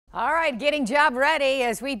All right, getting job ready.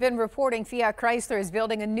 As we've been reporting, Fiat Chrysler is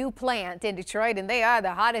building a new plant in Detroit, and they are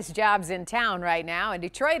the hottest jobs in town right now. And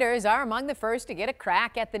Detroiters are among the first to get a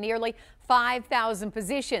crack at the nearly 5,000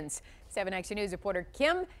 positions. 7 Action News reporter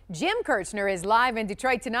Jim Kirchner is live in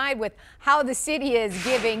Detroit tonight with how the city is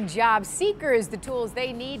giving job seekers the tools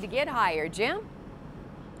they need to get hired. Jim?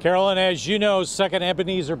 Carolyn, as you know, Second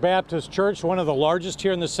Ebenezer Baptist Church, one of the largest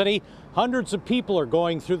here in the city, hundreds of people are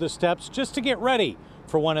going through the steps just to get ready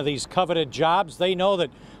for one of these coveted jobs. They know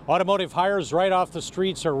that automotive hires right off the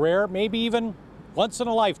streets are rare, maybe even once in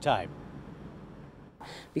a lifetime.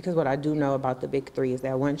 Because what I do know about the big three is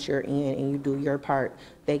that once you're in and you do your part,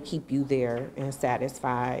 they keep you there and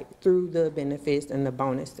satisfied through the benefits and the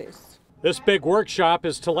bonuses. This big workshop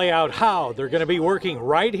is to lay out how they're going to be working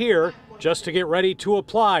right here just to get ready to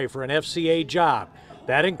apply for an FCA job.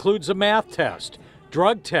 That includes a math test,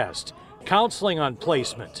 drug test, counseling on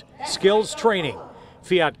placement, skills training.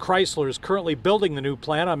 Fiat Chrysler is currently building the new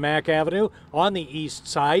plant on Mack Avenue on the east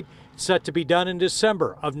side. It's set to be done in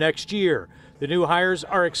December of next year. The new hires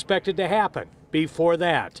are expected to happen before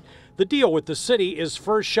that. The deal with the city is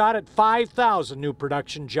first shot at 5,000 new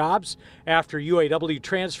production jobs after UAW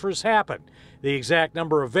transfers happen. The exact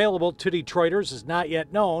number available to Detroiters is not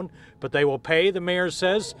yet known, but they will pay, the mayor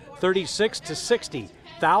says, $36,000 to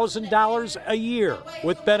 $60,000 a year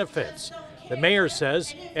with benefits. The mayor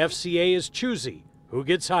says FCA is choosy who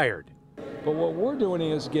gets hired. But what we're doing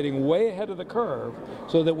is getting way ahead of the curve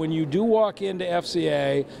so that when you do walk into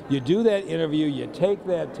FCA, you do that interview, you take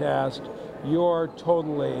that test, you're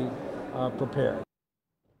totally prepared.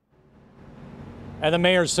 And the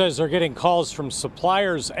mayor says they're getting calls from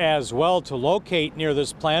suppliers as well to locate near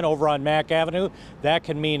this plant over on Mack Avenue. That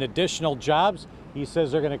can mean additional jobs. He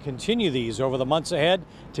says they're going to continue these over the months ahead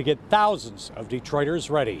to get thousands of Detroiters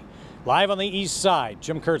ready. Live on the east side,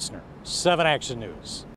 Jim Kirchner, 7 Action News.